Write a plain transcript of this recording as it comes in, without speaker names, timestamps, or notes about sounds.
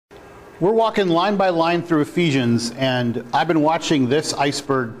We're walking line by line through Ephesians, and I've been watching this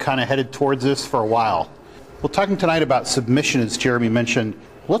iceberg kind of headed towards us for a while. We're talking tonight about submission, as Jeremy mentioned.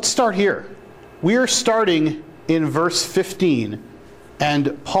 Let's start here. We are starting in verse 15,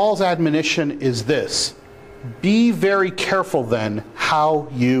 and Paul's admonition is this: be very careful then how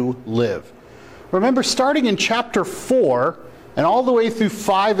you live. Remember, starting in chapter 4 and all the way through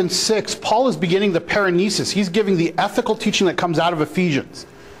 5 and 6, Paul is beginning the paranesis. He's giving the ethical teaching that comes out of Ephesians.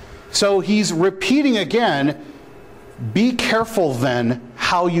 So he's repeating again, be careful then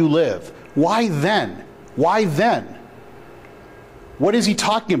how you live. Why then? Why then? What is he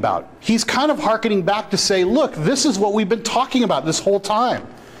talking about? He's kind of hearkening back to say, look, this is what we've been talking about this whole time.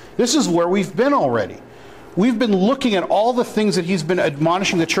 This is where we've been already. We've been looking at all the things that he's been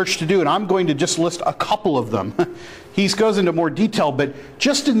admonishing the church to do, and I'm going to just list a couple of them. He goes into more detail, but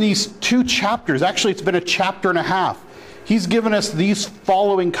just in these 2 chapters, actually it's been a chapter and a half, he's given us these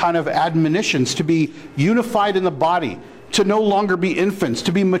following kind of admonitions: to be unified in the body, to no longer be infants,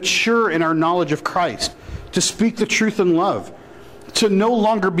 to be mature in our knowledge of Christ, to speak the truth in love, to no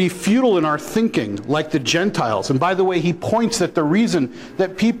longer be futile in our thinking like the Gentiles. And by the way, he points that the reason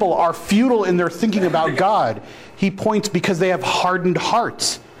that people are futile in their thinking about God, he points because they have hardened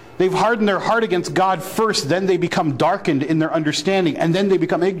hearts. They've hardened their heart against God first, then they become darkened in their understanding, and then they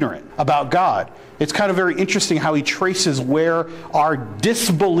become ignorant about God. It's kind of very interesting how he traces where our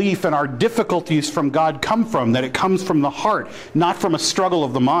disbelief and our difficulties from God come from, that it comes from the heart, not from a struggle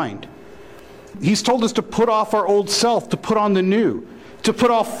of the mind. He's told us to put off our old self, to put on the new, to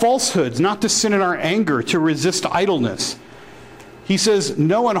put off falsehoods, not to sin in our anger, to resist idleness. He says,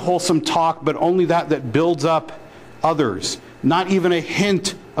 no unwholesome talk, but only that builds up others. Not even a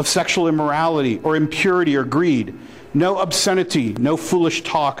hint of sexual immorality or impurity or greed. No obscenity, no foolish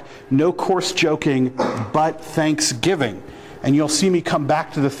talk, no coarse joking, but thanksgiving. And you'll see me come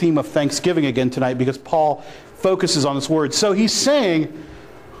back to the theme of thanksgiving again tonight, because Paul focuses on this word. So he's saying,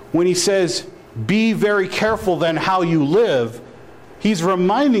 when he says, be very careful then how you live, he's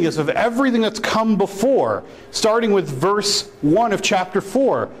reminding us of everything that's come before, starting with verse 1 of chapter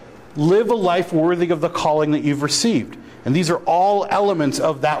 4. Live a life worthy of the calling that you've received. And these are all elements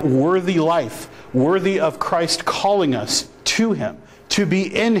of that worthy life, worthy of Christ calling us to him, to be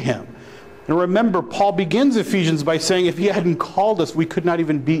in him. And remember, Paul begins Ephesians by saying if he hadn't called us, we could not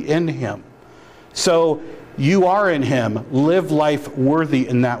even be in him. So you are in him. Live life worthy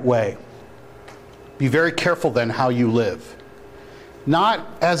in that way. Be very careful then how you live. Not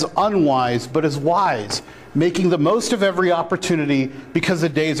as unwise, but as wise, making the most of every opportunity because the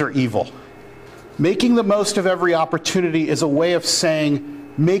days are evil. Making the most of every opportunity is a way of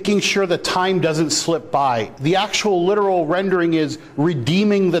saying, making sure the time doesn't slip by. The actual literal rendering is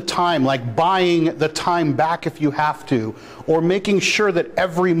redeeming the time, like buying the time back if you have to, or making sure that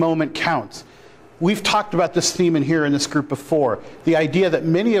every moment counts. We've talked about this theme in here in this group before. The idea that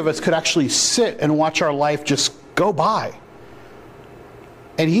many of us could actually sit and watch our life just go by.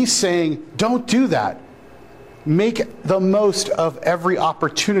 And he's saying, don't do that. Make the most of every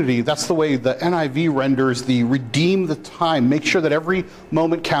opportunity. That's the way the NIV renders the redeem the time. Make sure that every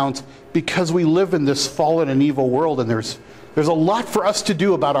moment counts, because we live in this fallen and evil world, and there's a lot for us to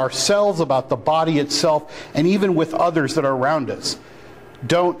do about ourselves, about the body itself, and even with others that are around us.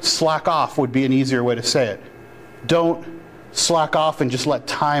 Don't slack off would be an easier way to say it. Don't slack off and just let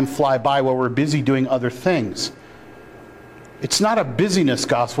time fly by while we're busy doing other things. It's not a busyness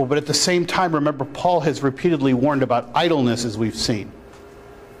gospel, but at the same time, remember, Paul has repeatedly warned about idleness, as we've seen.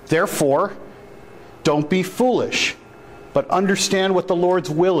 Therefore, don't be foolish, but understand what the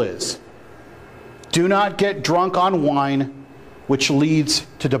Lord's will is. Do not get drunk on wine, which leads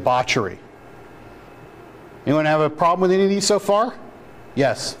to debauchery. Anyone have a problem with any of these so far?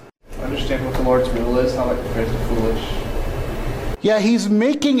 Yes. Understand what the Lord's will is, how that compares to foolish. Yeah, he's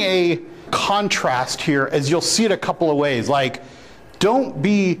making a contrast here, as you'll see it a couple of ways. Like, don't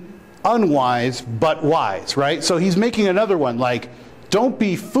be unwise, but wise, right? So he's making another one, like, don't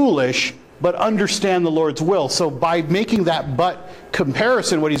be foolish, but understand the Lord's will. So by making that but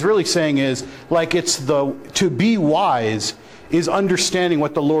comparison, what he's really saying is, like, to be wise is understanding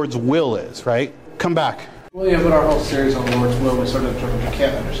what the Lord's will is, right? Come back. Well, yeah, but our whole series on the Lord's will, we sort of determined you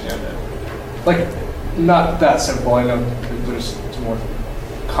can't understand it. Like, not that simple. I know there's some more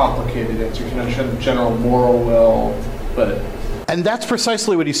complicated answers. You can understand the general moral will, but... And that's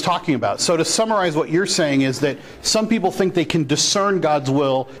precisely what he's talking about. So to summarize what you're saying is that some people think they can discern God's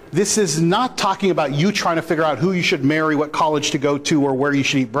will. This is not talking about you trying to figure out who you should marry, what college to go to, or where you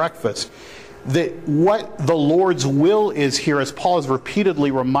should eat breakfast. That what the Lord's will is here, as Paul has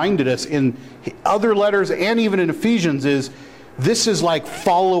repeatedly reminded us in other letters and even in Ephesians, is this is like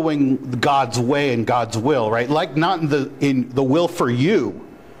following God's way and God's will, right? Like not in the will for you,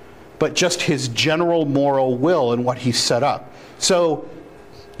 but just his general moral will and what he set up. So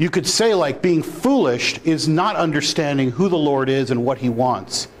you could say like being foolish is not understanding who the Lord is and what he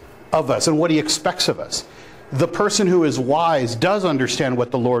wants of us and what he expects of us. The person who is wise does understand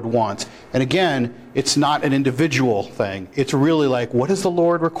what the Lord wants. And again, it's not an individual thing. It's really like, what does the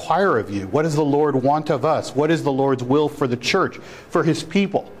Lord require of you? What does the Lord want of us? What is the Lord's will for the church, for his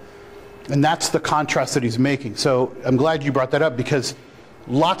people? And that's the contrast that he's making. So I'm glad you brought that up, because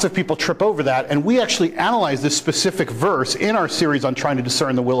lots of people trip over that. And we actually analyzed this specific verse in our series on trying to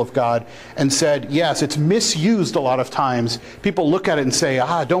discern the will of God and said, yes, it's misused a lot of times. People look at it and say,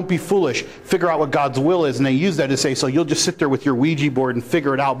 don't be foolish. Figure out what God's will is. And they use that to say, so you'll just sit there with your Ouija board and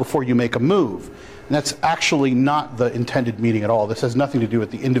figure it out before you make a move. And that's actually not the intended meaning at all. This has nothing to do with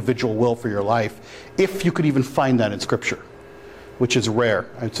the individual will for your life, if you could even find that in Scripture, which is rare.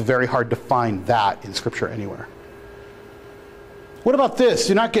 It's very hard to find that in Scripture anywhere. What about this?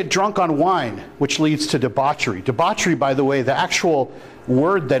 Do not get drunk on wine, which leads to debauchery. Debauchery, by the way, the actual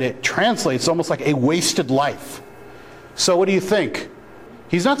word that it translates is almost like a wasted life. So what do you think?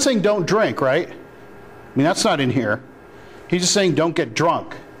 He's not saying don't drink, right? I mean, that's not in here. He's just saying don't get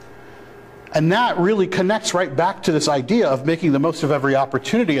drunk. And that really connects right back to this idea of making the most of every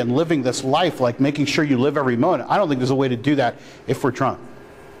opportunity and living this life, like making sure you live every moment. I don't think there's a way to do that if we're drunk.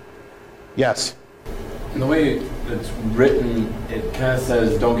 Yes? In the way it's written, it kind of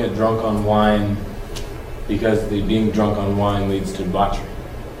says don't get drunk on wine because the being drunk on wine leads to debauchery.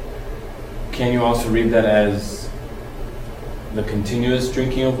 Can you also read that as the continuous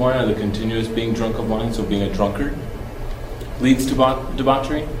drinking of wine or the continuous being drunk of wine, so being a drunkard, leads to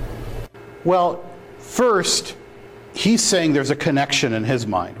debauchery? Well, first, he's saying there's a connection in his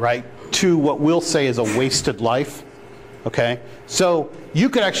mind, right, to what we'll say is a wasted life. Okay? So you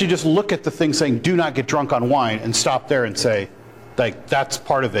could actually just look at the thing saying, do not get drunk on wine, and stop there and say, like, that's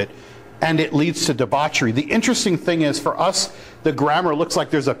part of it. And it leads to debauchery. The interesting thing is, for us, the grammar looks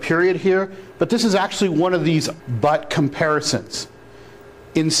like there's a period here, but this is actually one of these but comparisons.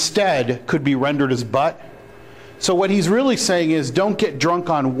 Instead could be rendered as but. So what he's really saying is, don't get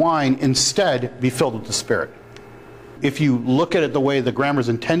drunk on wine, instead be filled with the Spirit. If you look at it the way the grammar is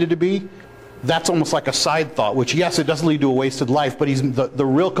intended to be, that's almost like a side thought, which, yes, it doesn't lead to a wasted life, but the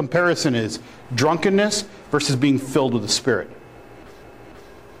real comparison is drunkenness versus being filled with the Spirit.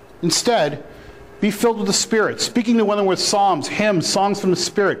 Instead, be filled with the Spirit, speaking to one another with psalms, hymns, songs from the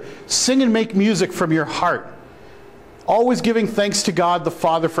Spirit. Sing and make music from your heart, always giving thanks to God the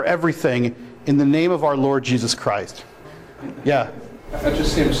Father for everything in the name of our Lord Jesus Christ. Yeah. That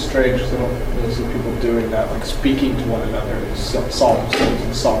just seems strange because I don't really see people doing that, like speaking to one another in psalms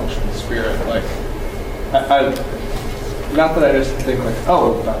and songs from the Spirit. Like, I not that I just think like,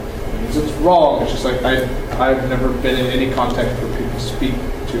 oh, that means it's wrong. It's just like I've never been in any context where people speak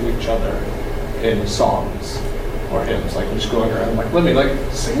to each other in songs or hymns. Like, we're just going around like, let me like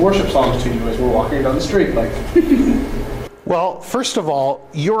sing worship songs to you as we're walking down the street. Like. Well, first of all,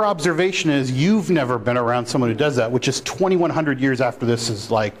 your observation is you've never been around someone who does that, which is 2,100 years after this is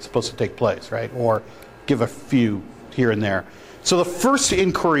like supposed to take place, right? Or give a few here and there. So the first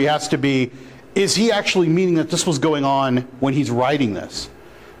inquiry has to be, is he actually meaning that this was going on when he's writing this,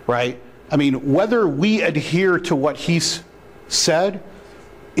 right? I mean, whether we adhere to what he's said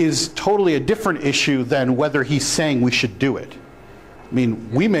is totally a different issue than whether he's saying we should do it. I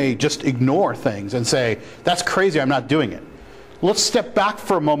mean, we may just ignore things and say, that's crazy, I'm not doing it. Let's step back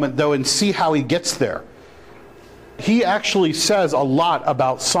for a moment, though, and see how he gets there. He actually says a lot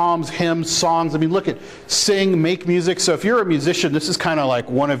about psalms, hymns, songs. I mean, look at sing, make music. So if you're a musician, this is kind of like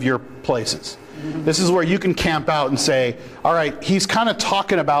one of your places. This is where you can camp out and say, all right, he's kind of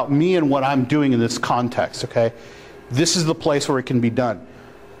talking about me and what I'm doing in this context, okay? This is the place where it can be done.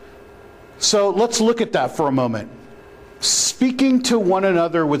 So let's look at that for a moment. Speaking to one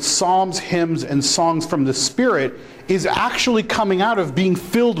another with psalms, hymns, and songs from the Spirit is actually coming out of being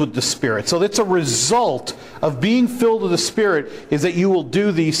filled with the Spirit. So that's a result of being filled with the Spirit, is that you will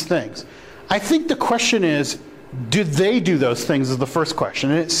do these things. I think the question is, did they do those things, is the first question.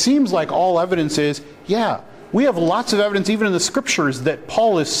 And it seems like all evidence is, yeah. We have lots of evidence, even in the Scriptures, that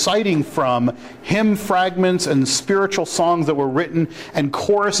Paul is citing from hymn fragments and spiritual songs that were written and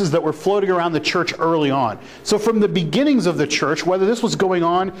choruses that were floating around the church early on. So from the beginnings of the church, whether this was going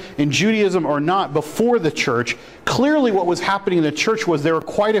on in Judaism or not before the church, clearly what was happening in the church was there were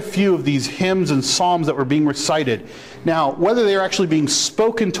quite a few of these hymns and psalms that were being recited. Now, whether they're actually being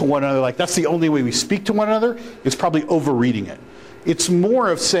spoken to one another, like that's the only way we speak to one another, is probably overreading it. It's more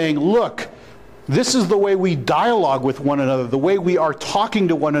of saying, look, This is the way we dialogue with one another. The way we are talking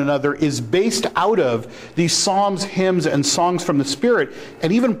to one another is based out of these psalms, hymns, and songs from the Spirit.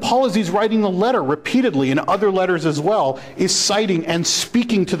 And even Paul, as he's writing the letter repeatedly, and other letters as well, is citing and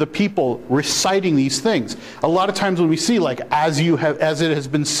speaking to the people, reciting these things. A lot of times when we see, like, as it has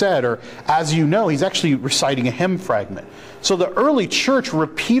been said, or as you know, he's actually reciting a hymn fragment. So the early church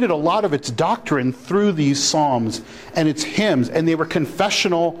repeated a lot of its doctrine through these psalms and its hymns, and they were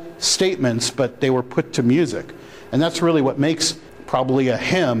confessional statements, but they were put to music. And that's really what makes probably a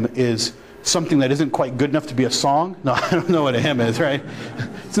hymn, is something that isn't quite good enough to be a song. No, I don't know what a hymn is, right?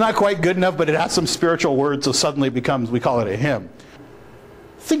 It's not quite good enough, but it has some spiritual words, so suddenly it becomes, we call it a hymn.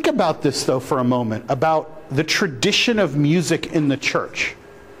 Think about this, though, for a moment, about the tradition of music in the church.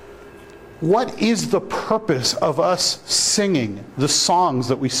 What is the purpose of us singing the songs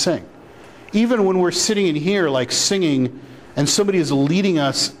that we sing? Even when we're sitting in here, like, singing, and somebody is leading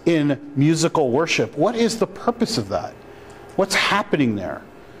us in musical worship, what is the purpose of that? What's happening there?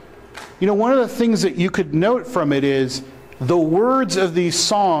 You know, one of the things that you could note from it is the words of these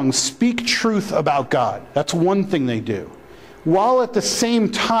songs speak truth about God. That's one thing they do. While at the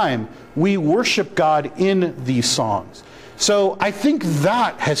same time, we worship God in these songs. So I think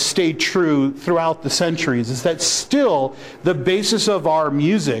that has stayed true throughout the centuries, is that still the basis of our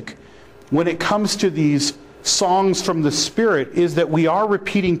music when it comes to these songs from the Spirit is that we are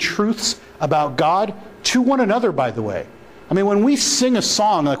repeating truths about God to one another, by the way. I mean, when we sing a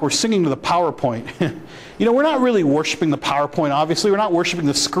song, like we're singing to the PowerPoint, you know, we're not really worshiping the PowerPoint, obviously. We're not worshiping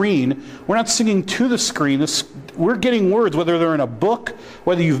the screen. We're not singing to the screen. We're getting words, whether they're in a book,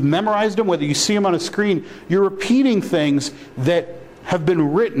 whether you've memorized them, whether you see them on a screen. You're repeating things that have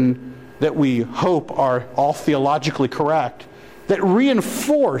been written that we hope are all theologically correct, that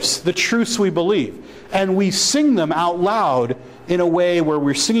reinforce the truths we believe. And we sing them out loud in a way where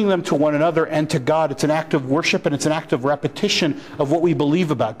we're singing them to one another and to God. It's an act of worship, and it's an act of repetition of what we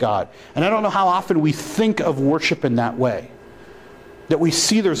believe about God. And I don't know how often we think of worship in that way. That we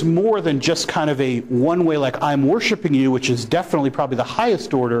see there's more than just kind of a one way, like, I'm worshiping you, which is definitely probably the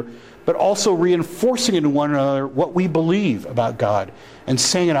highest order, but also reinforcing in one another what we believe about God and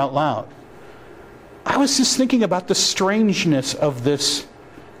saying it out loud. I was just thinking about the strangeness of this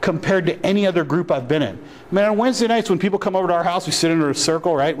compared to any other group I've been in. I mean, on Wednesday nights when people come over to our house, we sit in a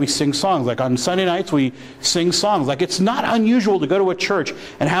circle, right? We sing songs. Like on Sunday nights, we sing songs. Like, it's not unusual to go to a church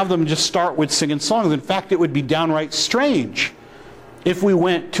and have them just start with singing songs. In fact, it would be downright strange if we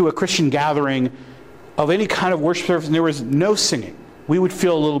went to a Christian gathering of any kind of worship service and there was no singing. We would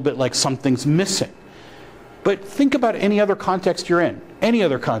feel a little bit like something's missing. But think about any other context you're in, any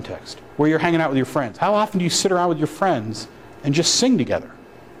other context where you're hanging out with your friends. How often do you sit around with your friends and just sing together?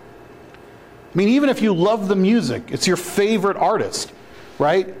 I mean, even if you love the music, it's your favorite artist,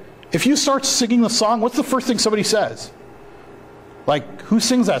 right? If you start singing the song, what's the first thing somebody says? Like, who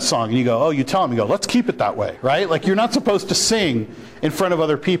sings that song? And you go, oh, you tell them. You go, let's keep it that way, right? Like, you're not supposed to sing in front of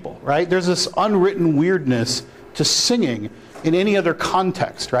other people, right? There's this unwritten weirdness to singing in any other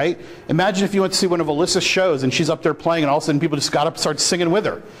context, right? Imagine if you went to see one of Alyssa's shows and she's up there playing and all of a sudden people just got up and started singing with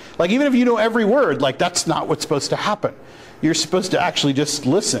her. Like, even if you know every word, like, that's not what's supposed to happen. You're supposed to actually just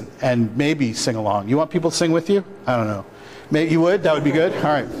listen and maybe sing along. You want people to sing with you? I don't know. Maybe you would? That would be good? All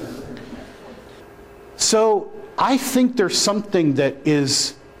right. So I think there's something that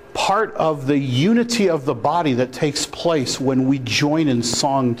is part of the unity of the body that takes place when we join in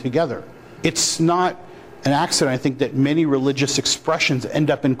song together. It's not an accident, I think, that many religious expressions end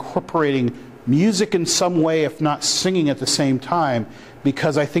up incorporating music in some way, if not singing at the same time,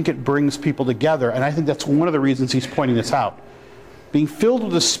 because I think it brings people together. And I think that's one of the reasons he's pointing this out. Being filled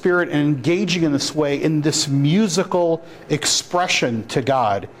with the Spirit and engaging in this way, in this musical expression to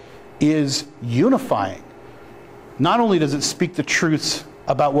God, is unifying. Not only does it speak the truths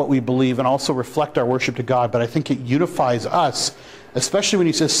about what we believe and also reflect our worship to God, but I think it unifies us, especially when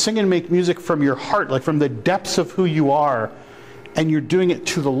he says, sing and make music from your heart, like from the depths of who you are, and you're doing it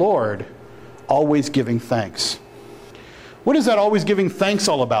to the Lord, always giving thanks. What is that always giving thanks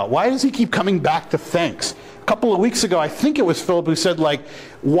all about? Why does he keep coming back to thanks? A couple of weeks ago, I think it was Philip who said, like,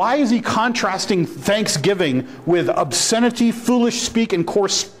 why is he contrasting thanksgiving with obscenity, foolish speak, and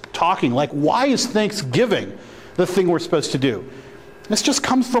coarse talking? Like, why is thanksgiving the thing we're supposed to do? This just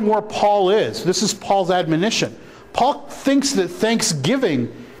comes from where Paul is. This is Paul's admonition. Paul thinks that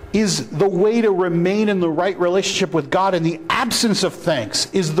thanksgiving is the way to remain in the right relationship with God, and the absence of thanks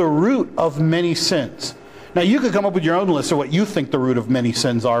is the root of many sins. Now, you could come up with your own list of what you think the root of many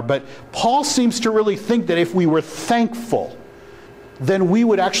sins are, but Paul seems to really think that if we were thankful, then we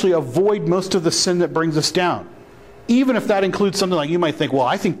would actually avoid most of the sin that brings us down. Even if that includes something like, you might think, well,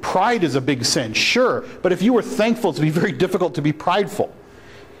 I think pride is a big sin. Sure, but if you were thankful, it's be very difficult to be prideful.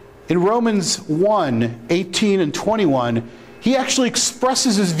 In Romans 1:18 and 21, he actually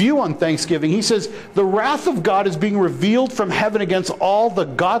expresses his view on thanksgiving. He says, the wrath of God is being revealed from heaven against all the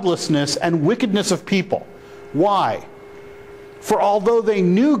godlessness and wickedness of people. Why? For although they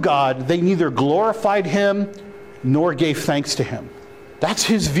knew God, they neither glorified him nor gave thanks to him. That's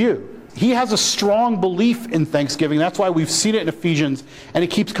his view. He has a strong belief in thanksgiving. That's why we've seen it in Ephesians, and it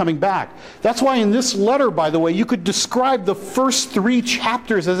keeps coming back. That's why in this letter, by the way, you could describe the first 3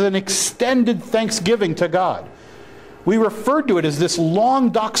 chapters as an extended thanksgiving to God. We referred to it as this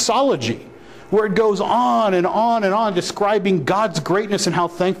long doxology, where it goes on and on and on, describing God's greatness and how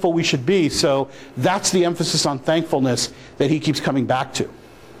thankful we should be. So that's the emphasis on thankfulness that he keeps coming back to.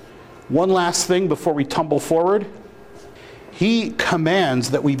 One last thing before we tumble forward. He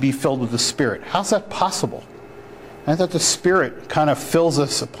commands that we be filled with the Spirit. How's that possible? I thought the Spirit kind of fills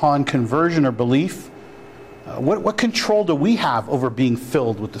us upon conversion or belief. What control do we have over being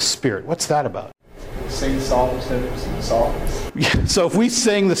filled with the Spirit? What's that about? Sing psalms, hymns, and songs. Yeah, so if we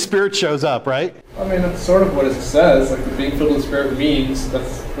sing, the Spirit shows up, right? I mean, that's sort of what it says. Like, the being filled with the Spirit means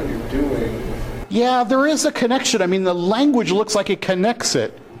that's what you're doing. Yeah, there is a connection. I mean, the language looks like it connects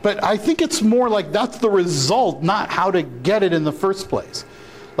it. But I think it's more like that's the result, not how to get it in the first place.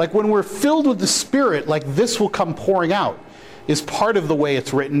 Like when we're filled with the Spirit, like this will come pouring out, is part of the way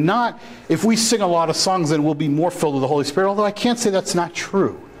it's written. Not if we sing a lot of songs, then we'll be more filled with the Holy Spirit, although I can't say that's not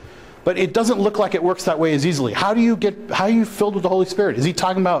true. But it doesn't look like it works that way as easily. How are you filled with the Holy Spirit? Is he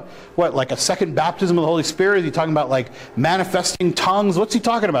talking about, what, like a second baptism of the Holy Spirit? Is he talking about like manifesting tongues? What's he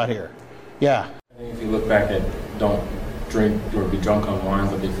talking about here? Yeah. I think if you look back at don't drink or be drunk on wine,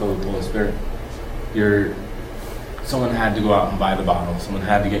 but be filled with the Holy Spirit, someone had to go out and buy the bottle, someone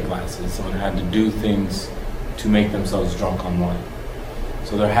had to get glasses, someone had to do things to make themselves drunk on wine.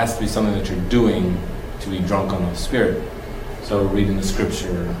 So there has to be something that you're doing to be drunk on the Spirit. So reading the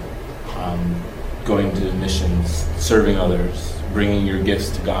scripture, going to missions, serving others, bringing your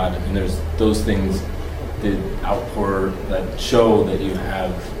gifts to God. I mean, there's those things that outpour, that show that you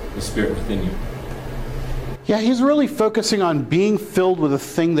have the Spirit within you. Yeah, he's really focusing on being filled with a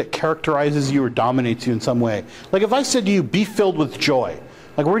thing that characterizes you or dominates you in some way. Like if I said to you, be filled with joy.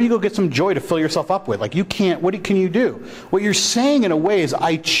 Like where do you go get some joy to fill yourself up with? Like you can't, what can you do? What you're saying in a way is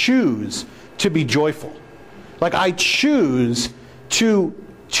I choose to be joyful. Like I choose to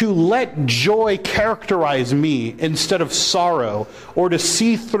let joy characterize me instead of sorrow, or to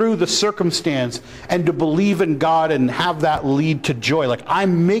see through the circumstance and to believe in God and have that lead to joy. Like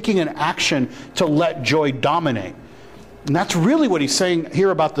I'm making an action to let joy dominate. And that's really what he's saying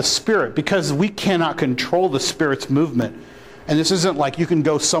here about the Spirit, because we cannot control the Spirit's movement. And this isn't like you can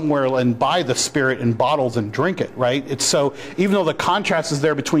go somewhere and buy the Spirit in bottles and drink it, right? It's so, even though the contrast is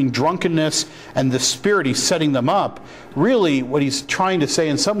there between drunkenness and the Spirit, he's setting them up. Really, what he's trying to say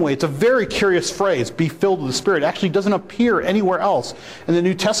in some way, it's a very curious phrase, be filled with the Spirit. It actually doesn't appear anywhere else in the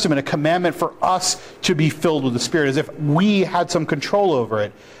New Testament, a commandment for us to be filled with the Spirit, as if we had some control over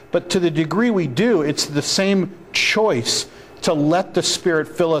it. But to the degree we do, it's the same choice to let the Spirit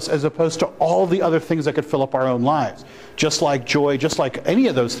fill us as opposed to all the other things that could fill up our own lives. Just like joy, just like any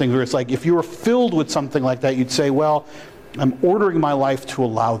of those things where it's like if you were filled with something like that, you'd say, well, I'm ordering my life to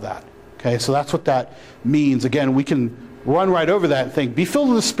allow that. Okay, so that's what that means. Again, we can run right over that and think, be filled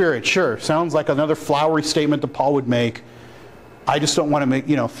with the Spirit. Sure, sounds like another flowery statement that Paul would make. I just don't want to make,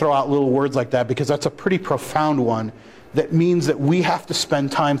 throw out little words like that, because that's a pretty profound one that means that we have to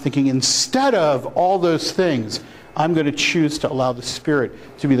spend time thinking, instead of all those things, I'm going to choose to allow the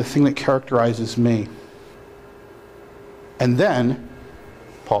Spirit to be the thing that characterizes me. And then,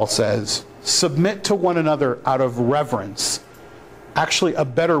 Paul says, submit to one another out of reverence. Actually, a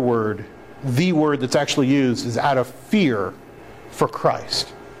better word, the word that's actually used, is out of fear for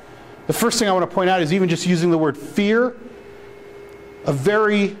Christ. The first thing I want to point out is even just using the word fear, a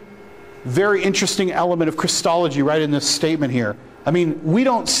very, very interesting element of Christology right in this statement here. I mean, we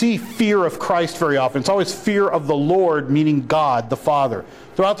don't see fear of Christ very often. It's always fear of the Lord, meaning God, the Father.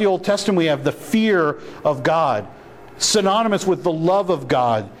 Throughout the Old Testament, we have the fear of God, synonymous with the love of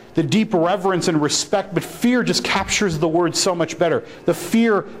God, the deep reverence and respect, but fear just captures the word so much better. The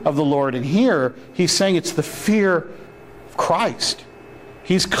fear of the Lord. And here, he's saying it's the fear of Christ.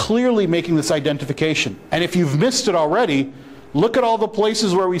 He's clearly making this identification. And if you've missed it already, look at all the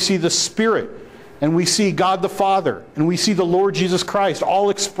places where we see the Spirit, and we see God the Father, and we see the Lord Jesus Christ, all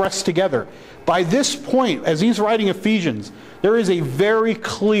expressed together. By this point, as he's writing Ephesians, there is a very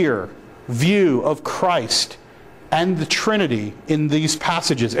clear view of Christ and the Trinity in these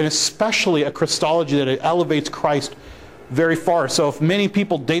passages, and especially a Christology that elevates Christ very far. So if many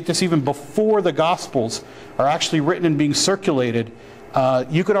people date this even before the Gospels are actually written and being circulated,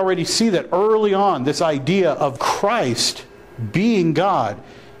 you could already see that early on this idea of Christ being God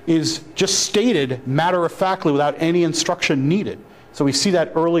is just stated matter-of-factly without any instruction needed. So we see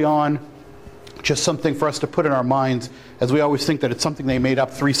that early on, just something for us to put in our minds, as we always think that it's something they made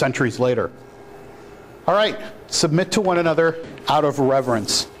up 3 centuries later. All right, submit to one another out of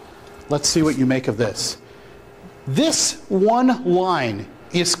reverence. Let's see what you make of this. This one line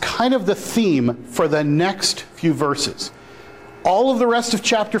is kind of the theme for the next few verses. All of the rest of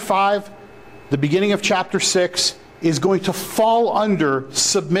chapter 5, the beginning of chapter 6, is going to fall under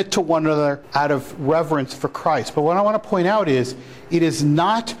submit to one another out of reverence for Christ. But what I want to point out is, it is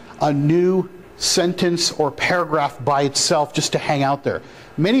not a new sentence or paragraph by itself just to hang out there.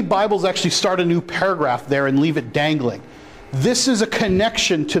 Many Bibles actually start a new paragraph there and leave it dangling. This is a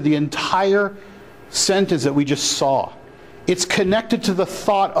connection to the entire sentence that we just saw. It's connected to the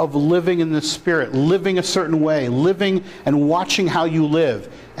thought of living in the Spirit, living a certain way, living and watching how you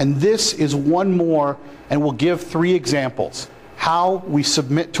live. And this is one more, and we'll give 3 examples. How we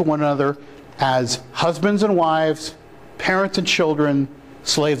submit to one another as husbands and wives, parents and children,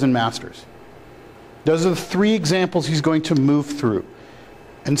 slaves and masters. Those are the 3 examples he's going to move through.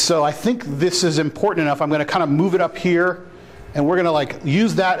 And so I think this is important enough. I'm going to kind of move it up here, and we're going to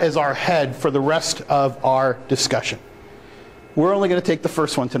use that as our head for the rest of our discussion. We're only going to take the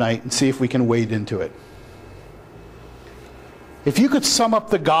first one tonight and see if we can wade into it. If you could sum up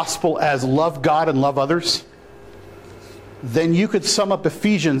the gospel as love God and love others, then you could sum up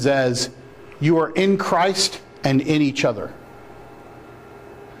Ephesians as you are in Christ and in each other.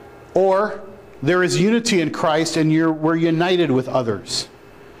 Or there is unity in Christ and we're united with others.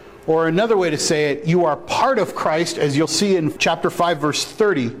 Or another way to say it, you are part of Christ, as you'll see in chapter 5, verse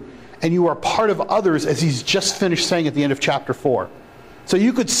 30, and you are part of others, as he's just finished saying at the end of chapter 4. So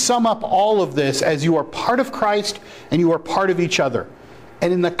you could sum up all of this as you are part of Christ and you are part of each other.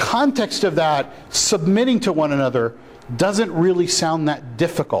 And in the context of that, submitting to one another doesn't really sound that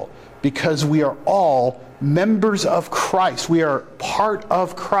difficult, because we are all members of Christ. We are part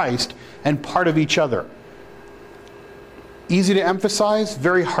of Christ and part of each other. Easy to emphasize,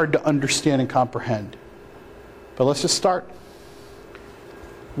 very hard to understand and comprehend. But let's just start.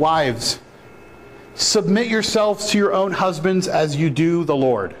 Wives, submit yourselves to your own husbands as you do the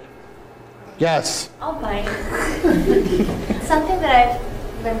Lord. Yes? I'll bite. Something that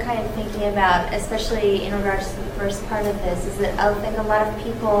I've been kind of thinking about, especially in regards to the first part of this, is that I think a lot of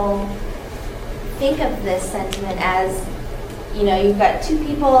people think of this sentiment as, you've got 2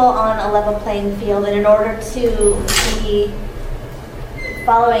 people on a level playing field, and in order to be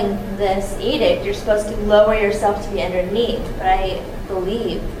following this edict, you're supposed to lower yourself to be underneath. But I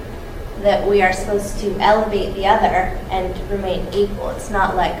believe that we are supposed to elevate the other and remain equal. It's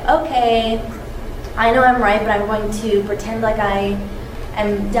not like, okay, I know I'm right, but I'm going to pretend like I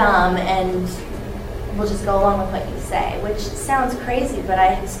am dumb and we'll just go along with what you say, which sounds crazy, but I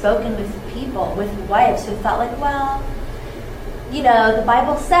have spoken with people, with wives who thought well, the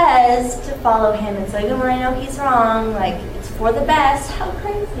Bible says to follow him, and so even when I know he's wrong, it's for the best. How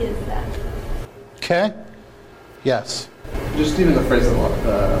crazy is that? Okay. Yes. Just even the phrase of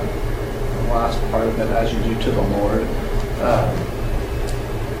the last part of it, as you do to the Lord,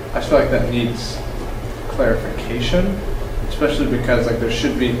 I feel like that needs clarification, especially because there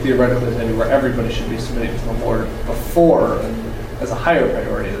should be theoretically where everybody should be submitting to the Lord before, and as a higher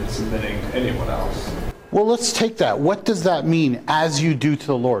priority than submitting to anyone else. Well, let's take that. What does that mean, as you do to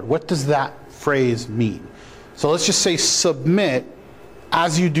the Lord? What does that phrase mean? So let's just say submit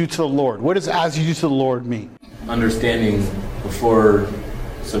as you do to the Lord. What does as you do to the Lord mean? Understanding before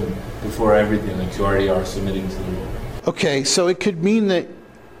everything, you already are submitting to the Lord. Okay, so it could mean that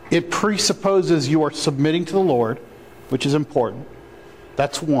it presupposes you are submitting to the Lord, which is important.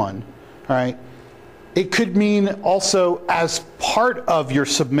 That's one. All right. It could mean also, as part of your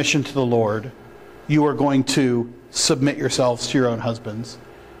submission to the Lord, you are going to submit yourselves to your own husbands.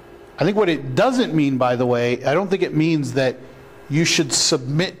 I think what it doesn't mean, by the way, I don't think it means that you should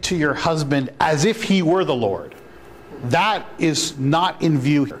submit to your husband as if he were the Lord. That is not in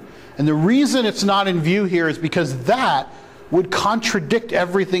view here. And the reason it's not in view here is because that would contradict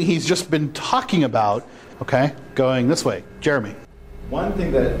everything he's just been talking about. Okay, going this way. Jeremy. One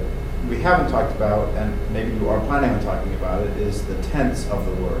thing that we haven't talked about, and maybe you are planning on talking about it, is the tense of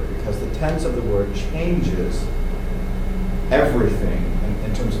the word, because the tense of the word changes everything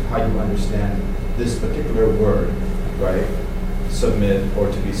in terms of how you understand this particular word, right? Submit,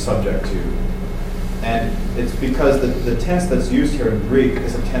 or to be subject to. And it's because the tense that's used here in Greek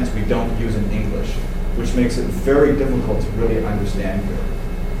is a tense we don't use in English, which makes it very difficult to really understand here.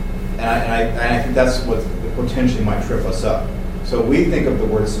 And I think that's what potentially might trip us up. So we think of the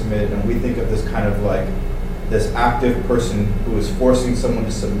word submit, and we think of this kind of like this active person who is forcing someone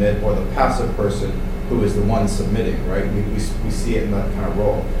to submit, or the passive person who is the one submitting, right? We see it in that kind of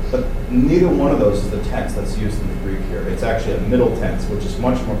role. But neither one of those is the tense that's used in the Greek here. It's actually a middle tense, which is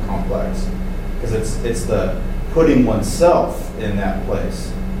much more complex, because it's the putting oneself in that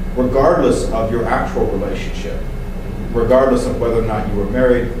place, regardless of your actual relationship, regardless of whether or not you were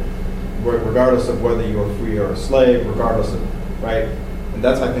married, regardless of whether you were free or a slave, regardless of, right? And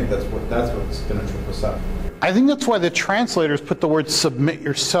I think that's what's going to trip us up. I think that's why the translators put the word submit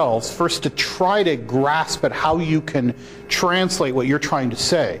yourselves first, to try to grasp at how you can translate what you're trying to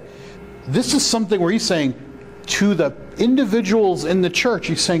say. This is something where he's saying to the individuals in the church,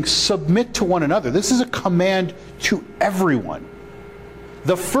 he's saying submit to one another. This is a command to everyone.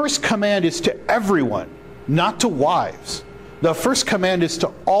 The first command is to everyone, not to wives. The first command is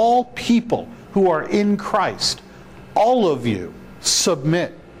to all people who are in Christ. All of you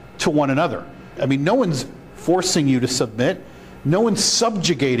submit to one another. I mean, no one's forcing you to submit. No one's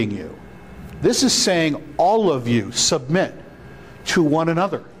subjugating you. This is saying all of you submit to one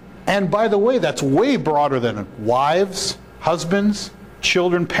another. And by the way, that's way broader than wives, husbands,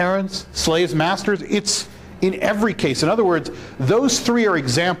 children, parents, slaves, masters. It's in every case. In other words, those three are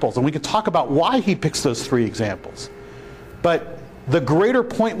examples, and we can talk about why he picks those three examples. But the greater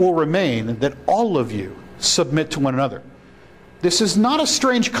point will remain that all of you submit to one another. This is not a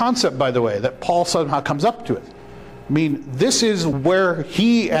strange concept, by the way, that Paul somehow comes up to it. I mean, this is where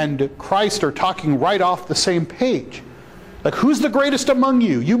he and Christ are talking right off the same page. Like, who's the greatest among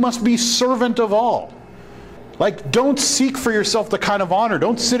you? You must be servant of all. Like, don't seek for yourself the kind of honor.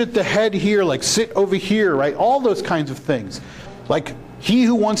 Don't sit at the head here, like sit over here, right? All those kinds of things. Like, he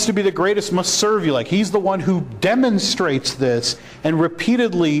who wants to be the greatest must serve you. Like, he's the one who demonstrates this and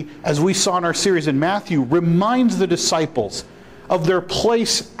repeatedly, as we saw in our series in Matthew, reminds the disciples of their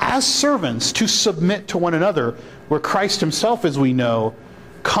place as servants to submit to one another, where Christ himself, as we know,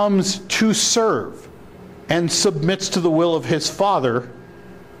 comes to serve and submits to the will of his Father.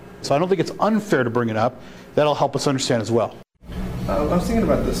 So I don't think it's unfair to bring it up. That'll help us understand as well. I was thinking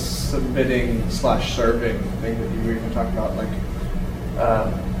about this submitting/serving thing that you were even talking about,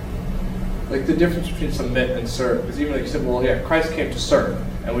 like the difference between submit and serve. Because even like you said, well, yeah, Christ came to serve,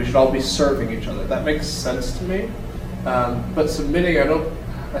 and we should all be serving each other. That makes sense to me. But submitting,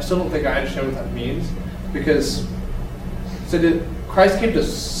 I still don't think I understand what that means, because Christ came to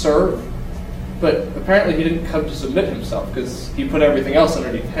serve, but apparently he didn't come to submit himself, because he put everything else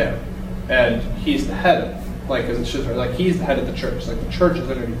underneath him, and he's the head of, like, as it should, like, he's the head of the church, like the church is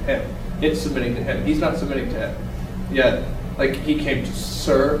underneath him. It's submitting to him. He's not submitting to him. Yet, like, he came to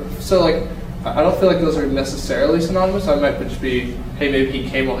serve. So, like, I don't feel like those are necessarily synonymous. I might just be, hey, maybe he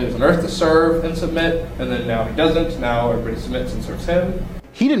came while he was on earth to serve and submit, and then now he doesn't. Now everybody submits and serves him.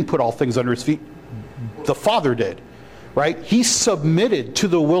 He didn't put all things under his feet. The Father did, right? He submitted to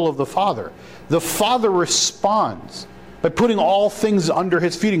the will of the Father. The Father responds by putting all things under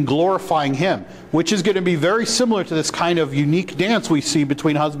his feet and glorifying him, which is going to be very similar to this kind of unique dance we see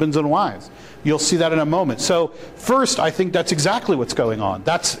between husbands and wives. You'll see that in a moment. So first, I think that's exactly what's going on.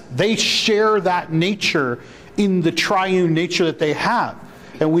 They share that nature in the triune nature that they have.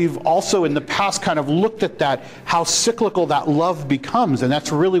 And we've also in the past kind of looked at that, how cyclical that love becomes. And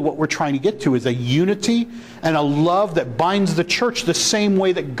that's really what we're trying to get to, is a unity and a love that binds the church the same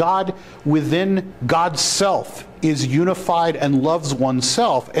way that God within God's self is unified and loves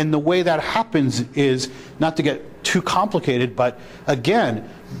oneself. And the way that happens is, not to get too complicated, but again,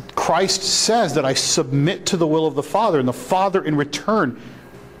 Christ says that I submit to the will of the Father, and the Father in return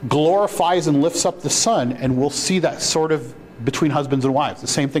glorifies and lifts up the Son, and we'll see that sort of between husbands and wives. The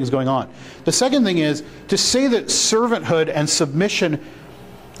same thing's going on. The second thing is, to say that servanthood and submission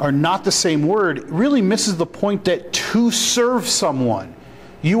are not the same word really misses the point that to serve someone,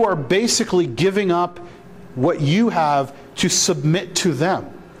 you are basically giving up what you have to submit to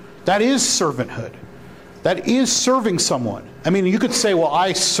them. That is servanthood. That is serving someone. I mean, you could say, well,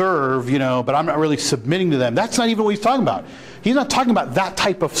 I serve, but I'm not really submitting to them. That's not even what he's talking about. He's not talking about that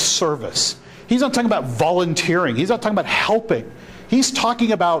type of service. He's not talking about volunteering. He's not talking about helping. He's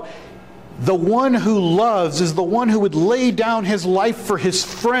talking about the one who loves is the one who would lay down his life for his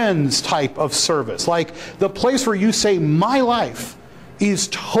friends type of service. Like the place where you say, my life is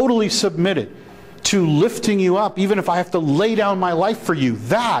totally submitted to lifting you up, even if I have to lay down my life for you.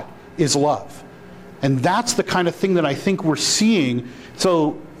 That is love. And that's the kind of thing that I think we're seeing.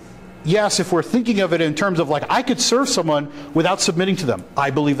 So yes, if we're thinking of it in terms of like, I could serve someone without submitting to them, I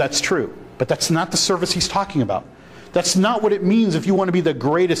believe that's true. But that's not the service he's talking about. That's not what it means. If you want to be the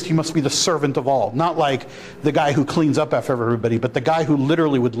greatest, you must be the servant of all. Not like the guy who cleans up after everybody, but the guy who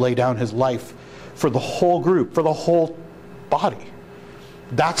literally would lay down his life for the whole group, for the whole body.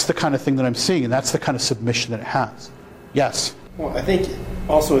 That's the kind of thing that I'm seeing, and that's the kind of submission that it has. Yes? Well, I think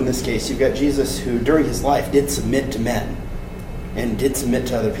also in this case, you've got Jesus who, during his life, did submit to men and did submit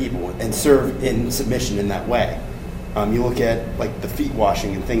to other people and serve in submission in that way. You look at like the feet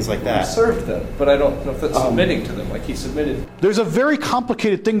washing and things like that. He served them, but I don't know if that's submitting to them, like he submitted. There's a very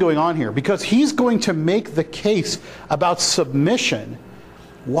complicated thing going on here, because he's going to make the case about submission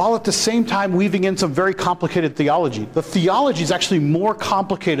while at the same time weaving in some very complicated theology. The theology is actually more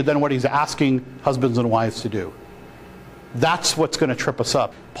complicated than what he's asking husbands and wives to do. That's what's going to trip us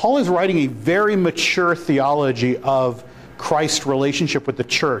up. Paul is writing a very mature theology of Christ's relationship with the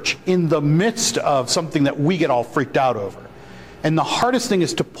church in the midst of something that we get all freaked out over. And the hardest thing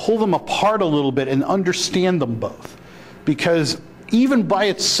is to pull them apart a little bit and understand them both. Because even by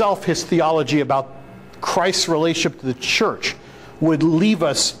itself, his theology about Christ's relationship to the church would leave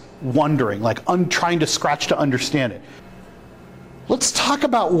us wondering, like trying to scratch to understand it. Let's talk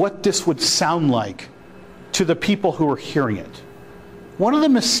about what this would sound like to the people who are hearing it. One of the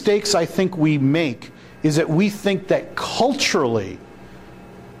mistakes I think we make is that we think that culturally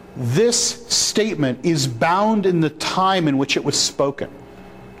this statement is bound in the time in which it was spoken.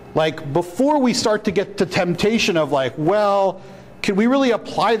 Like, before we start to get to temptation of like, well, can we really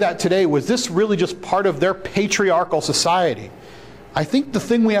apply that today? Was this really just part of their patriarchal society? I think the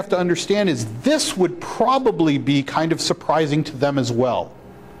thing we have to understand is this would probably be kind of surprising to them as well.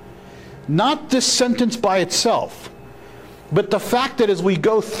 Not this sentence by itself, but the fact that as we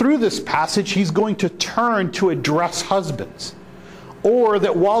go through this passage, he's going to turn to address husbands. Or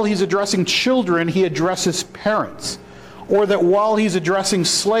that while he's addressing children, he addresses parents. Or that while he's addressing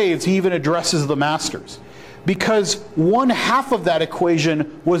slaves, he even addresses the masters. Because one half of that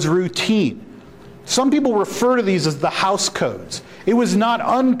equation was routine. Some people refer to these as the house codes. It was not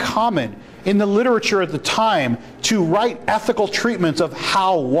uncommon in the literature at the time to write ethical treatments of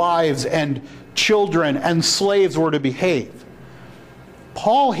how wives and children and slaves were to behave.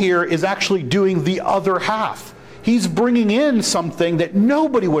 Paul here is actually doing the other half. He's bringing in something that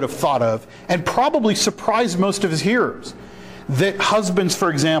nobody would have thought of and probably surprised most of his hearers. That husbands, for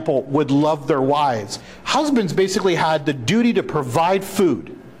example, would love their wives. Husbands basically had the duty to provide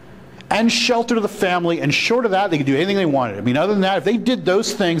food and shelter to the family, and short of that, they could do anything they wanted. I mean, other than that, if they did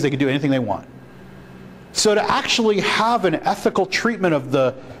those things, they could do anything they want. So to actually have an ethical treatment of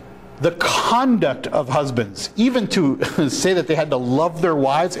the conduct of husbands, even to say that they had to love their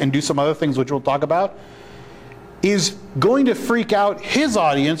wives and do some other things which we'll talk about, is going to freak out his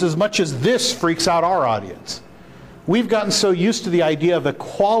audience as much as this freaks out our audience. We've gotten so used to the idea of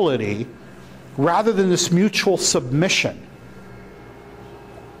equality rather than this mutual submission,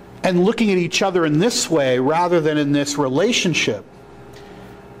 and looking at each other in this way rather than in this relationship,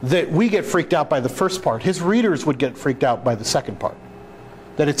 that we get freaked out by the first part. His readers would get freaked out by the second part,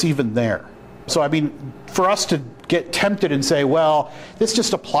 that it's even there. So I mean, for us to get tempted and say, well, this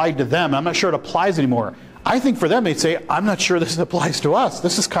just applied to them, I'm not sure it applies anymore. I think for them they'd say, I'm not sure this applies to us.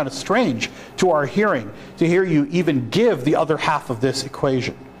 This is kind of strange to our hearing, to hear you even give the other half of this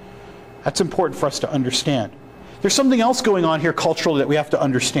equation. That's important for us to understand. There's something else going on here culturally that we have to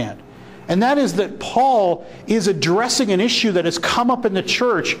understand. And that is that Paul is addressing an issue that has come up in the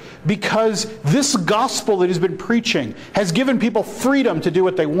church because this gospel that he's been preaching has given people freedom to do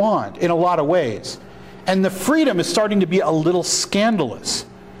what they want in a lot of ways. And the freedom is starting to be a little scandalous.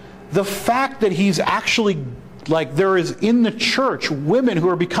 The fact that he's actually, like, there is in the church women who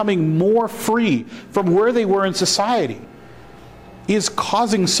are becoming more free from where they were in society is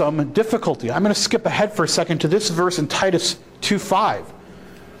causing some difficulty. I'm going to skip ahead for a second to this verse in Titus 2:5.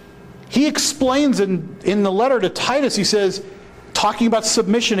 He explains in the letter to Titus, he says, talking about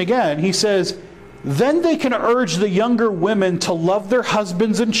submission again, he says, then they can urge the younger women to love their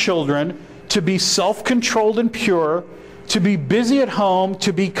husbands and children, to be self-controlled and pure, to be busy at home,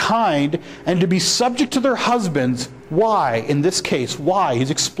 to be kind, and to be subject to their husbands. Why? In this case, why?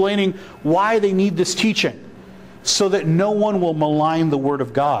 He's explaining why they need this teaching, so that no one will malign the word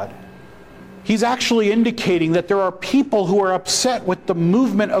of God. He's actually indicating that there are people who are upset with the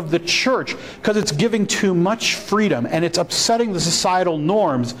movement of the church because it's giving too much freedom and it's upsetting the societal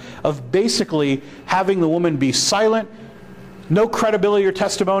norms of basically having the woman be silent, no credibility or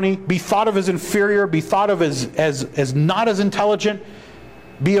testimony, be thought of as inferior, be thought of as not as intelligent,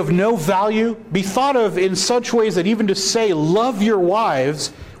 be of no value, be thought of in such ways that even to say love your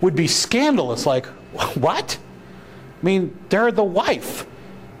wives would be scandalous. Like, what? I mean, they're the wife.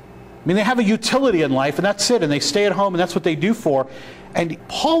 I mean, they have a utility in life, and that's it, and they stay at home, and that's what they do for. And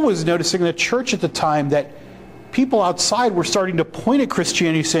Paul was noticing in the church at the time that people outside were starting to point at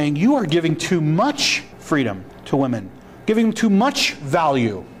Christianity saying, you are giving too much freedom to women, giving them too much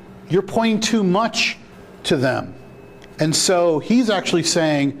value. You're pointing too much to them. And so he's actually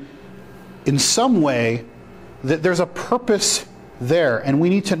saying, in some way, that there's a purpose there. And we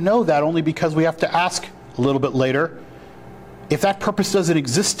need to know that only because we have to ask a little bit later, if that purpose doesn't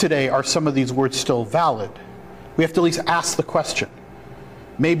exist today, are some of these words still valid? We have to at least ask the question.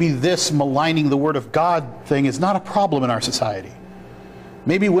 Maybe this maligning the Word of God thing is not a problem in our society.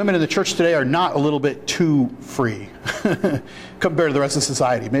 Maybe women in the church today are not a little bit too free compared to the rest of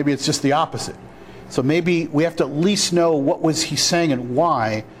society. Maybe it's just the opposite. So maybe we have to at least know what was he saying and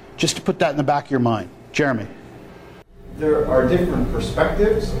why, just to put that in the back of your mind. Jeremy. There are different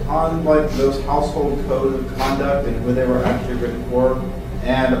perspectives on like those household codes of conduct and who they were actually written for.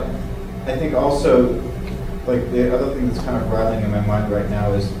 And I think also, like the other thing that's kind of rattling in my mind right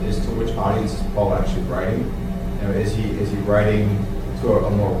now is to which audience is Paul actually writing? You know, is he writing to a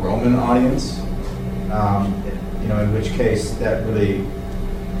more Roman audience? You know, in which case that really,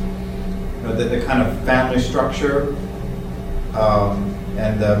 you know, the kind of family structure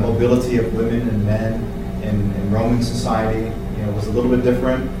and the mobility of women and men in Roman society, you know, was a little bit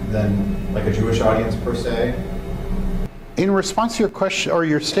different than like a Jewish audience per se. In response to your question or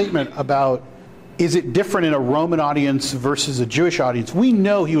your statement about is it different in a Roman audience versus a Jewish audience, we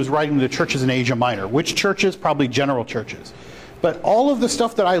know he was writing to churches in Asia Minor. Which churches? Probably general churches. But all of the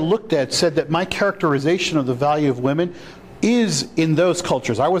stuff that I looked at said that my characterization of the value of women is in those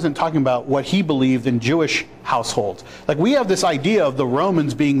cultures. I wasn't talking about what he believed in Jewish households. Like, we have this idea of the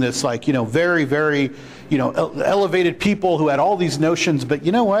Romans being this, like, you know, very, very, you know, elevated people who had all these notions, but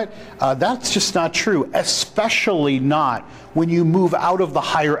you know what? That's just not true, especially not when you move out of the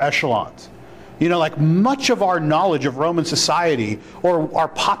higher echelons. You know, like, much of our knowledge of Roman society, or our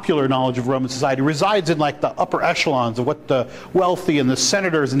popular knowledge of Roman society, resides in like the upper echelons of what the wealthy and the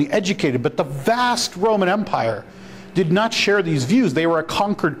senators and the educated, but the vast Roman Empire did not share these views. They were a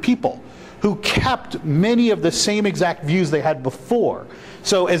conquered people who kept many of the same exact views they had before.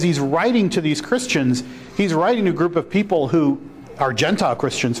 So as he's writing to these Christians, he's writing to a group of people who are Gentile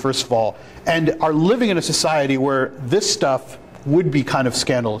Christians, first of all, and are living in a society where this stuff would be kind of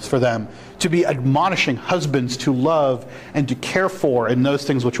scandalous for them, to be admonishing husbands to love and to care for, and those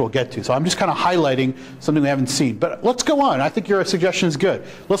things which we'll get to. So I'm just kind of highlighting something we haven't seen. But let's go on. I think your suggestion is good.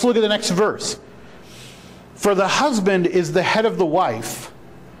 Let's look at the next verse. For the husband is the head of the wife,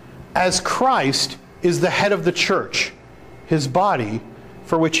 as Christ is the head of the church, his body,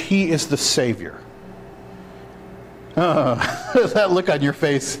 for which he is the Savior. That look on your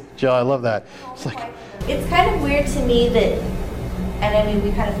face, Joe, I love that. It's kind of weird to me that, and I mean,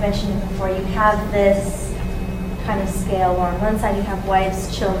 we kind of mentioned it before, you have this kind of scale where on one side you have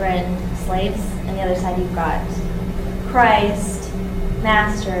wives, children, slaves, and the other side you've got Christ,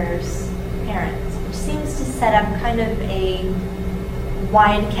 masters, parents. Seems to set up kind of a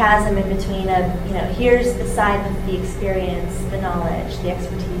wide chasm in between of, you know, here's the side of the experience, the knowledge, the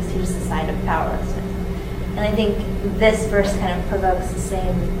expertise, here's the side of powerlessness. And I think this verse kind of provokes the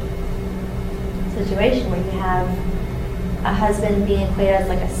same situation where you have a husband being equated as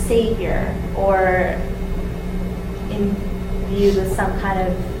like a savior or imbued with some kind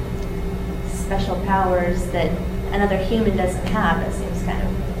of special powers that another human doesn't have. It seems kind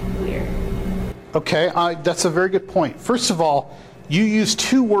of weird. Okay, that's a very good point. First of all, you use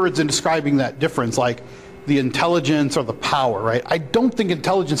two words in describing that difference, like the intelligence or the power, right? I don't think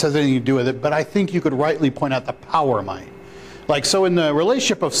intelligence has anything to do with it, but I think you could rightly point out the power might. Like, so in the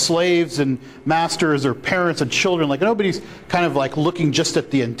relationship of slaves and masters or parents and children, like, nobody's kind of like looking just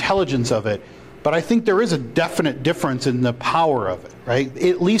at the intelligence of it, but I think there is a definite difference in the power of it, right?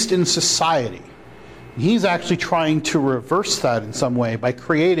 At least in society. He's actually trying to reverse that in some way by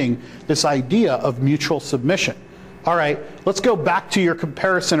creating this idea of mutual submission. All right, let's go back to your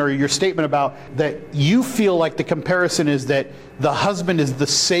comparison or your statement about that you feel like the comparison is that the husband is the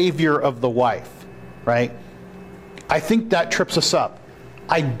savior of the wife, right? I think that trips us up.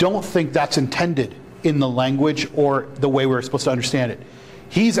 I don't think that's intended in the language or the way we're supposed to understand it.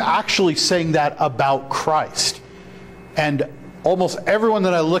 He's actually saying that about Christ. And almost everyone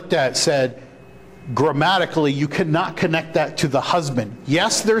that I looked at said, grammatically, you cannot connect that to the husband.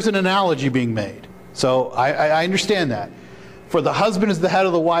 Yes, there's an analogy being made. So I understand that. For the husband is the head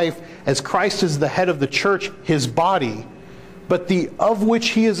of the wife, as Christ is the head of the church, his body. But the of which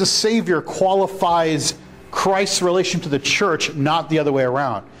he is a savior qualifies Christ's relation to the church, not the other way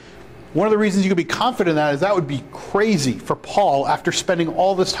around. One of the reasons you can be confident in that is that would be crazy for Paul, after spending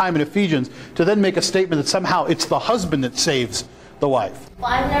all this time in Ephesians, to then make a statement that somehow it's the husband that saves the wife.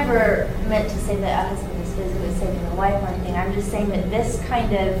 Well, I've never meant to say that a husband is physically saving the wife or anything. I'm just saying that this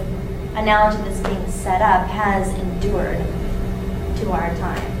kind of analogy that's being set up has endured to our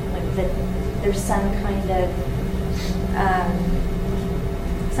time. Like that there's some kind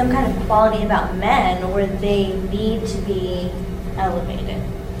of quality about men where they need to be elevated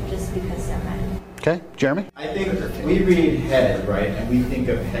just because they're men. Okay, Jeremy? I think we read head, right, and we think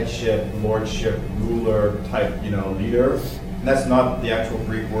of headship, lordship, ruler type, leader. And that's not the actual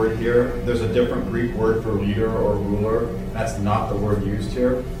Greek word here. There's a different Greek word for leader or ruler. That's not the word used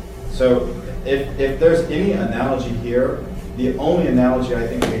here. So if there's any analogy here, the only analogy I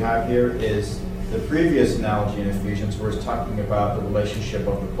think we have here is the previous analogy in Ephesians, where it's talking about the relationship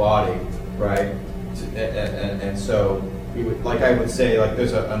of the body, right? And so we would, I would say,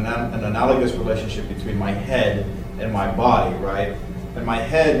 there's an analogous relationship between my head and my body, right? And my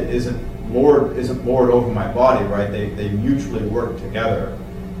head isn't lord over my body, right? They mutually work together,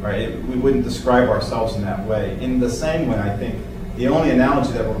 right? We wouldn't describe ourselves in that way. In the same way, I think the only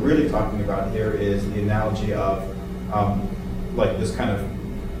analogy that we're really talking about here is the analogy of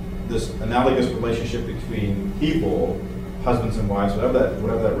this analogous relationship between people, husbands and wives, whatever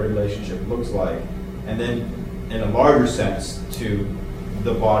that relationship looks like, and then in a larger sense to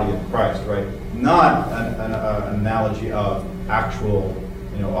the body of Christ, right? Not an analogy of actual,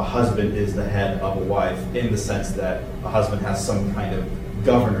 a husband is the head of a wife in the sense that a husband has some kind of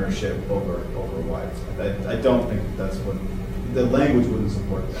governorship over a wife. I don't think that's what the language wouldn't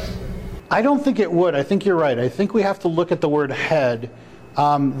support that. I don't think it would. I think you're right. I think we have to look at the word head.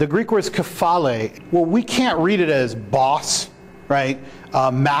 The Greek word is kephale. Well, we can't read it as boss, right?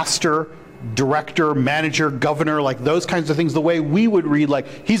 Master, director, manager, governor, like those kinds of things, the way we would read,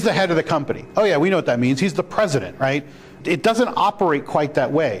 he's the head of the company. Oh yeah, we know what that means. He's the president, right? It doesn't operate quite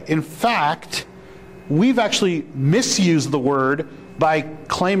that way. In fact, we've actually misused the word by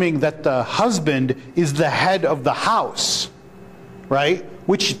claiming that the husband is the head of the house, right?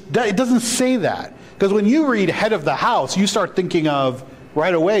 Which it doesn't say that. Because when you read head of the house, you start thinking of,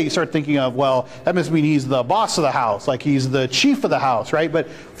 right away, well, that must mean he's the boss of the house, like he's the chief of the house, right? But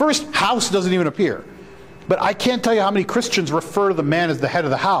first, house doesn't even appear. But I can't tell you how many Christians refer to the man as the head of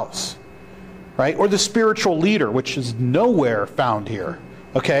the house, right? Or the spiritual leader, which is nowhere found here,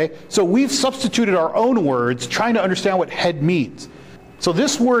 okay? So we've substituted our own words trying to understand what head means. So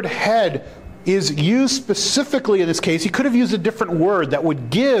this word head is used specifically in this case. He could have used a different word that would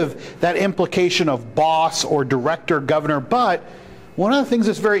give that implication of boss or director, governor, but one of the things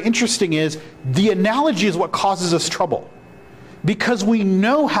that's very interesting is the analogy is what causes us trouble. Because we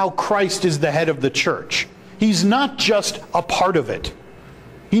know how Christ is the head of the church. He's not just a part of it.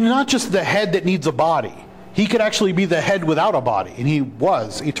 He's not just the head that needs a body. He could actually be the head without a body, and he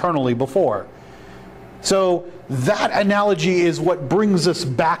was eternally before. So that analogy is what brings us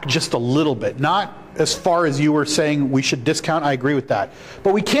back just a little bit. Not as far as you were saying we should discount, I agree with that.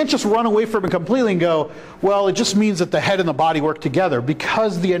 But we can't just run away from it completely and go, well, it just means that the head and the body work together,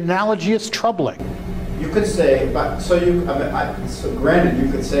 because the analogy is troubling. You could say, so granted,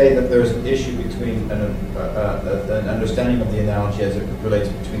 you could say that there's an issue between an understanding of the analogy as it relates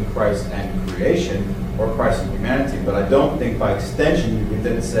between Christ and creation, or Christ and humanity, but I don't think by extension you could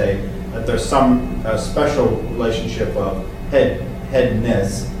then say that there's some special relationship of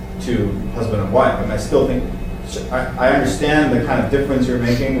headness to husband and wife. And I still think, I understand the kind of difference you're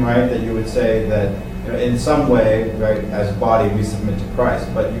making, right? That you would say that in some way, right, as body we submit to Christ.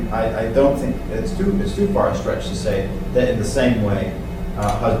 But I don't think it's too far a stretch to say that in the same way,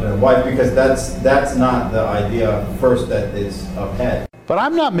 husband and wife, because that's not the idea first that is of head. But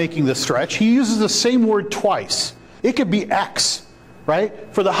I'm not making the stretch. He uses the same word twice. It could be X, right?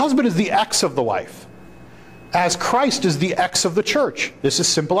 For the husband is the X of the wife, as Christ is the X of the church. This is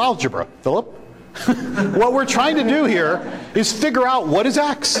simple algebra, Philip. What we're trying to do here is figure out what is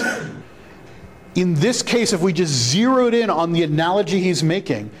X. In this case, if we just zeroed in on the analogy he's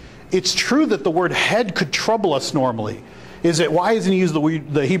making, it's true that the word head could trouble us normally. Why doesn't he use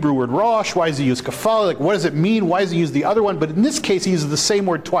the Hebrew word rosh? Why does he use kafal? What does it mean? Why does he use the other one? But in this case, he uses the same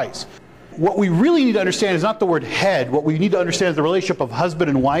word twice. What we really need to understand is not the word head. What we need to understand is the relationship of husband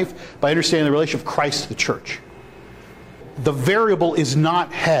and wife by understanding the relationship of Christ to the church. The variable is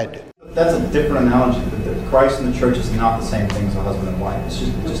not head. That's a different analogy. That Christ and the church is not the same thing as a husband and wife. It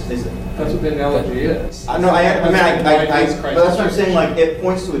just isn't. That's what the analogy is. But that's what I'm saying. It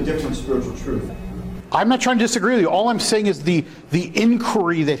points to a different spiritual truth. I'm not trying to disagree with you. All I'm saying is the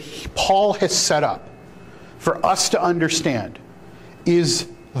inquiry that Paul has set up for us to understand is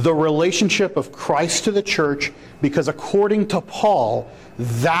the relationship of Christ to the church, because according to Paul,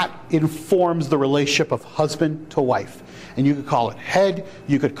 that informs the relationship of husband to wife. And you could call it head,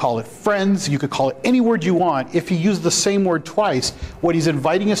 you could call it friends, you could call it any word you want. If he used the same word twice, what he's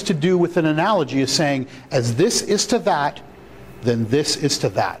inviting us to do with an analogy is saying, as this is to that, then this is to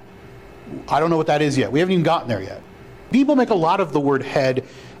that. I don't know what that is yet. We haven't even gotten there yet. People make a lot of the word head,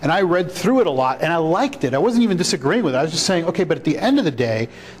 and I read through it a lot, and I liked it. I wasn't even disagreeing with it. I was just saying, okay, but at the end of the day,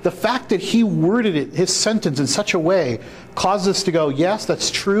 the fact that he worded it, his sentence, in such a way caused us to go, yes,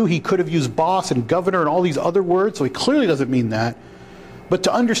 that's true. He could have used boss and governor and all these other words, so he clearly doesn't mean that. But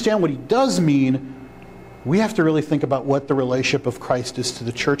to understand what he does mean, we have to really think about what the relationship of Christ is to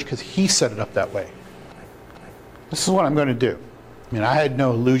the church, because he set it up that way. This is what I'm going to do. I mean, I had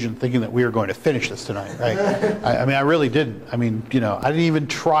no illusion thinking that we were going to finish this tonight, right? I mean, I really didn't. I mean, I didn't even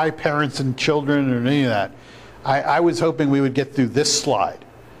try parents and children or any of that. I was hoping we would get through this slide,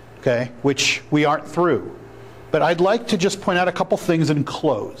 okay, which we aren't through. But I'd like to just point out a couple things and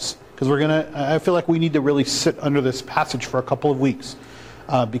close, because I feel like we need to really sit under this passage for a couple of weeks,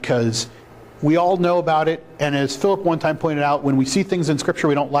 because we all know about it, and as Philip one time pointed out, when we see things in Scripture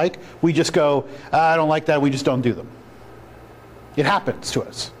we don't like, we just go, I don't like that, we just don't do them. It happens to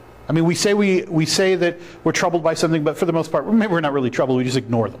us. I mean, we say that we're troubled by something, but for the most part, maybe we're not really troubled, we just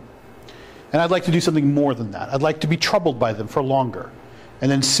ignore them. And I'd like to do something more than that. I'd like to be troubled by them for longer,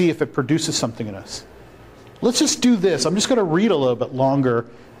 and then see if it produces something in us. Let's just do this. I'm just going to read a little bit longer,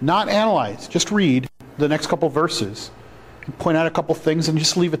 not analyze, just read the next couple verses, and point out a couple things, and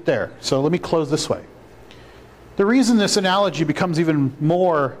just leave it there. So let me close this way. The reason this analogy becomes even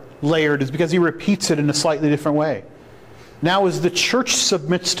more layered is because he repeats it in a slightly different way. Now, as the church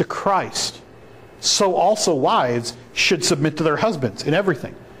submits to Christ, so also wives should submit to their husbands in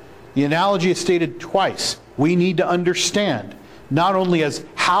everything. The analogy is stated twice. We need to understand, not only as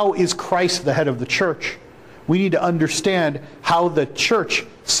how is Christ the head of the church, we need to understand how the church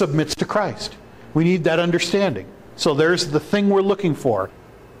submits to Christ. We need that understanding. So there's the thing we're looking for.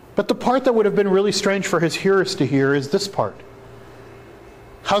 But the part that would have been really strange for his hearers to hear is this part.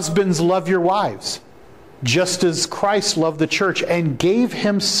 Husbands, love your wives, just as Christ loved the church and gave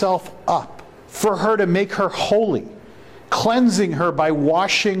himself up for her to make her holy, cleansing her by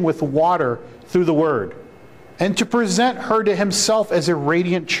washing with water through the word, and to present her to himself as a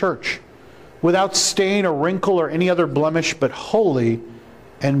radiant church, without stain or wrinkle or any other blemish, but holy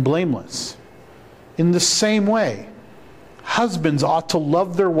and blameless. In the same way, husbands ought to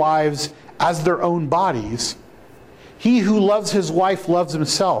love their wives as their own bodies. He who loves his wife loves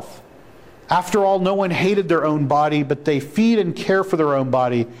himself. After all, no one hated their own body, but they feed and care for their own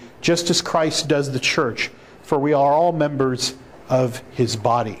body, just as Christ does the church, for we are all members of his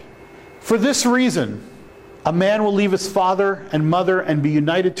body. For this reason, a man will leave his father and mother and be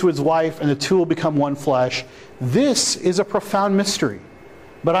united to his wife, and the two will become one flesh. This is a profound mystery,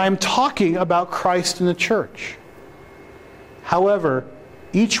 but I am talking about Christ and the church. However,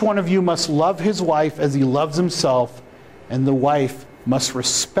 each one of you must love his wife as he loves himself, and the wife must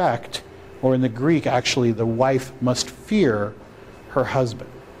respect, or in the Greek, actually, the wife must fear her husband.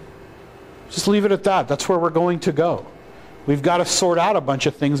 Just leave it at that. That's where we're going to go. We've got to sort out a bunch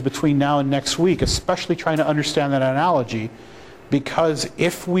of things between now and next week, especially trying to understand that analogy, because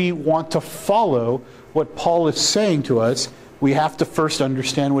if we want to follow what Paul is saying to us, we have to first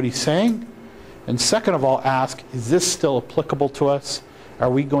understand what he's saying, and second of all, ask, is this still applicable to us?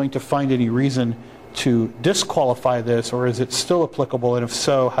 Are we going to find any reason to disqualify this, or is it still applicable? And if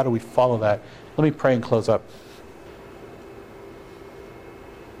so, how do we follow that? Let me pray and close up.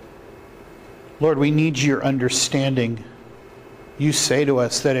 Lord, we need your understanding. You say to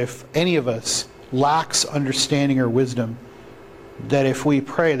us that if any of us lacks understanding or wisdom, that if we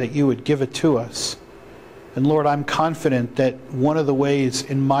pray that you would give it to us. And Lord, I'm confident that one of the ways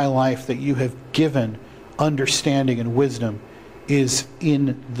in my life that you have given understanding and wisdom is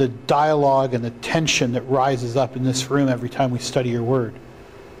in the dialogue and the tension that rises up in this room every time we study your word.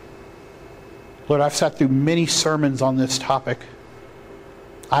 Lord, I've sat through many sermons on this topic.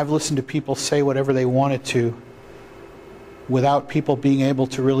 I've listened to people say whatever they wanted to without people being able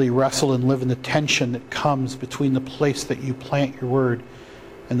to really wrestle and live in the tension that comes between the place that you plant your word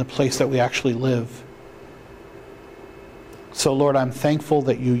and the place that we actually live. So Lord, I'm thankful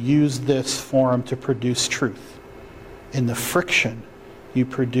that you use this forum to produce truth. In the friction, you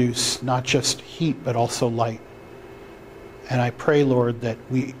produce not just heat, but also light. And I pray, Lord, that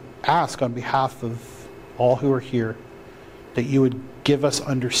we ask on behalf of all who are here, that you would give us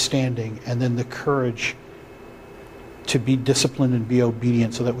understanding and then the courage to be disciplined and be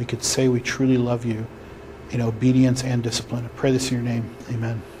obedient so that we could say we truly love you obedience and discipline. I pray this in your name.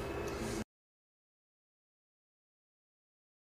 Amen.